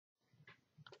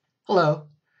Hello.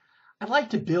 I'd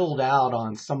like to build out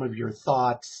on some of your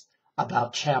thoughts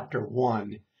about Chapter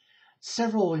 1.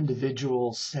 Several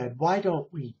individuals said, why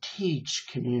don't we teach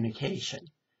communication?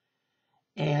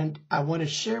 And I want to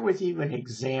share with you an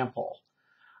example.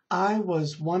 I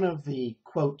was one of the,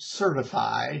 quote,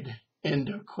 certified,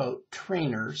 end quote,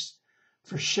 trainers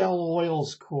for Shell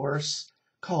Oil's course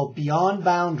called Beyond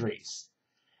Boundaries,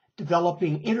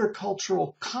 Developing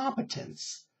Intercultural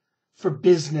Competence for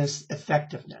Business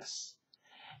Effectiveness.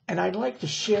 And I'd like to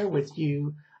share with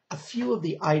you a few of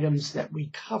the items that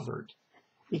we covered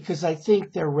because I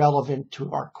think they're relevant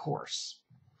to our course.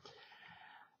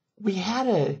 We had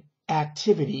an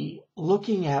activity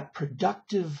looking at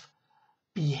productive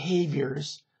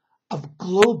behaviors of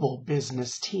global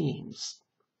business teams,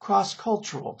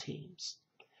 cross-cultural teams.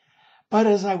 But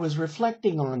as I was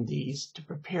reflecting on these to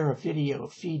prepare a video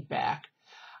feedback,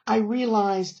 I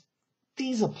realized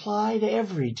these apply to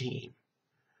every team.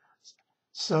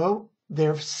 So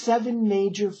there are 7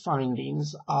 major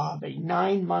findings of a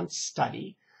 9-month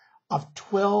study of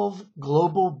 12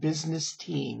 global business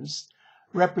teams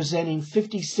representing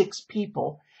 56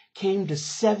 people came to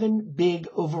 7 big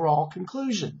overall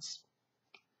conclusions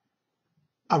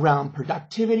around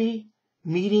productivity,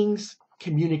 meetings,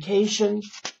 communication,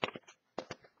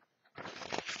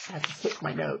 I have to flip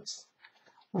my notes,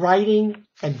 writing,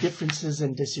 and differences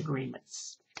and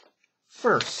disagreements.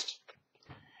 First,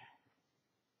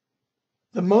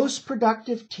 the most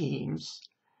productive teams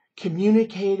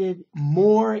communicated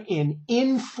more in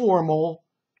informal,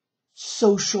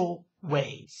 social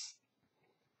ways.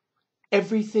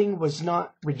 Everything was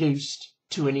not reduced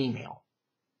to an email.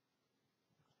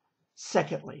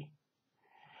 Secondly,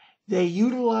 they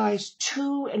utilized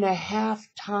 2.5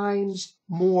 times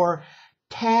more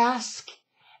task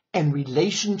and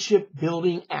relationship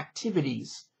building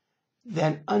activities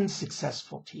than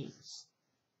unsuccessful teams.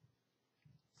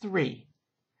 3,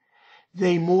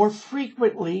 they more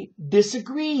frequently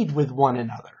disagreed with one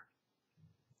another.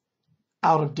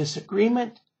 Out of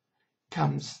disagreement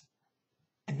comes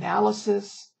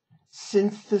analysis,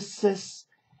 synthesis,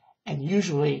 and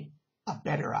usually a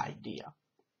better idea.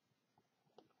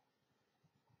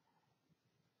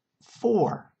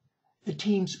 4, the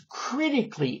teams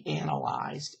critically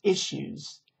analyzed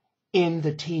issues in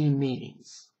the team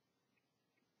meetings.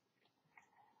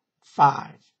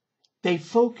 5, they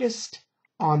focused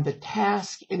on the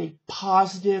task in a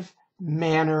positive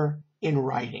manner in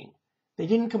writing. They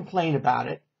didn't complain about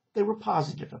it. They were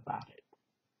positive about it.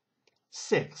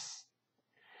 6,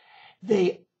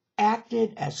 they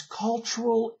acted as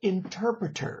cultural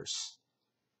interpreters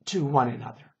to one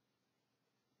another.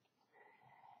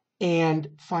 And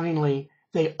finally,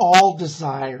 they all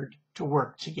desired to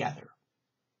work together.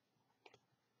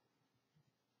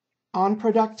 On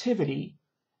productivity,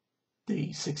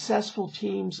 the successful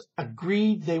teams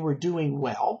agreed they were doing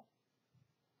well,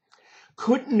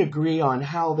 couldn't agree on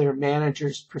how their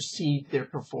managers perceived their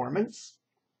performance,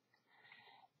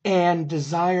 and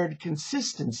desired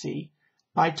consistency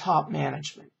by top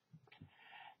management.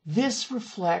 This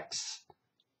reflects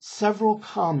several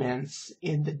comments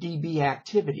in the DB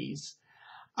activities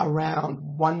around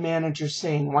one manager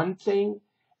saying one thing,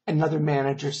 another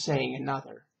manager saying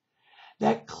another.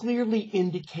 That clearly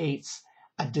indicates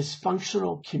a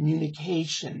dysfunctional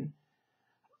communication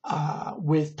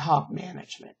with top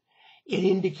management. It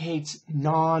indicates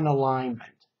non-alignment.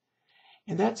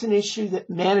 And that's an issue that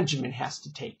management has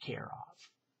to take care of.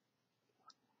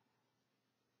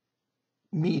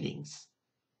 Meetings.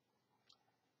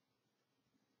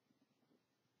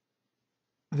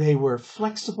 They were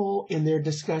flexible in their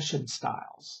discussion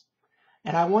styles.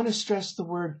 And I want to stress the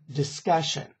word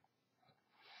discussion.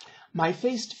 My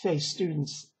face-to-face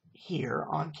students here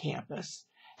on campus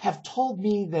have told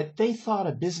me that they thought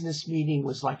a business meeting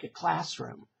was like a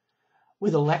classroom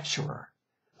with a lecturer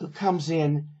who comes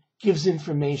in, gives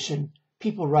information,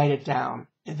 people write it down,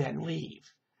 and then leave.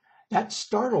 That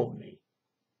startled me.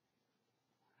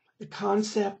 The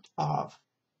concept of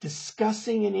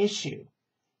discussing an issue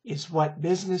is what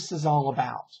business is all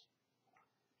about.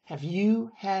 Have you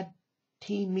had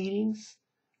team meetings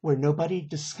where nobody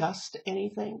discussed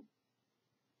anything?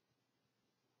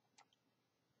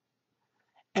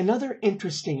 Another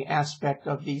interesting aspect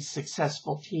of these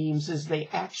successful teams is they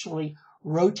actually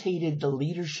rotated the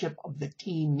leadership of the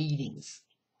team meetings.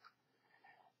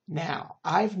 Now,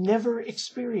 I've never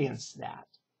experienced that.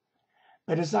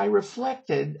 But as I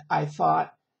reflected, I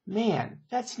thought, man,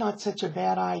 that's not such a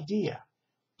bad idea.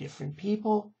 Different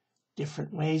people,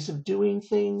 different ways of doing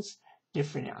things,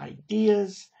 different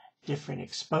ideas, different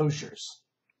exposures.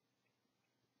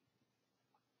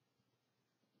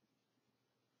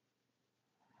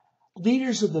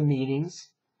 Leaders of the meetings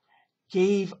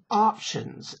gave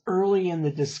options early in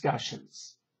the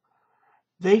discussions.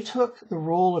 They took the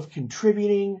role of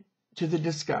contributing to the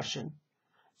discussion,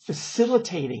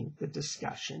 facilitating the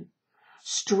discussion,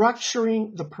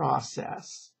 structuring the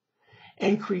process,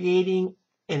 and creating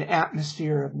an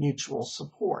atmosphere of mutual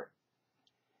support.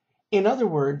 In other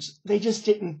words, they just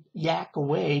didn't yak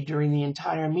away during the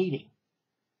entire meeting.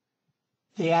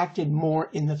 They acted more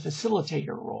in the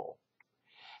facilitator role.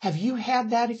 Have you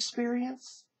had that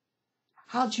experience?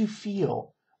 How'd you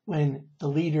feel when the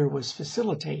leader was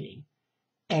facilitating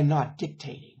and not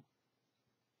dictating?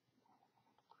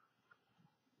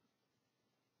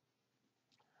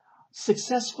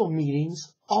 Successful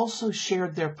meetings also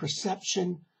shared their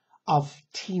perception of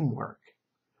teamwork,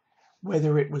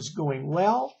 whether it was going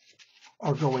well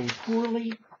or going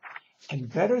poorly,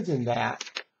 and better than that,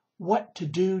 what to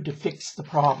do to fix the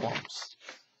problems.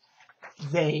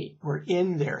 They were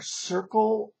in their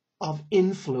circle of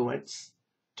influence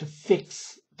to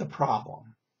fix the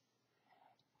problem.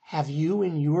 Have you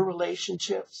in your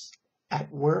relationships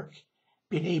at work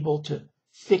been able to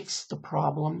fix the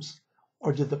problems,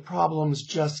 or do the problems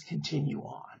just continue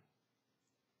on?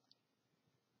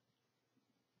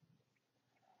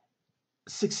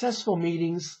 Successful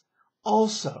meetings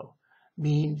also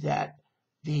mean that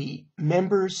the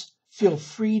members feel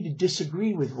free to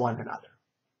disagree with one another.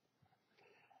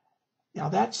 Now,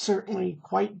 that's certainly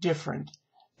quite different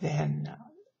than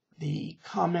the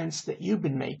comments that you've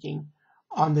been making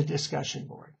on the discussion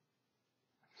board.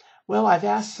 Well, I've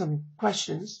asked some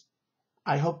questions.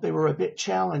 I hope they were a bit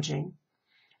challenging.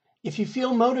 If you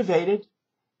feel motivated,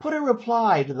 put a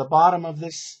reply to the bottom of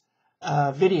this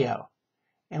video,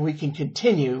 and we can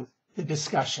continue the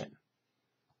discussion.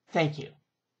 Thank you.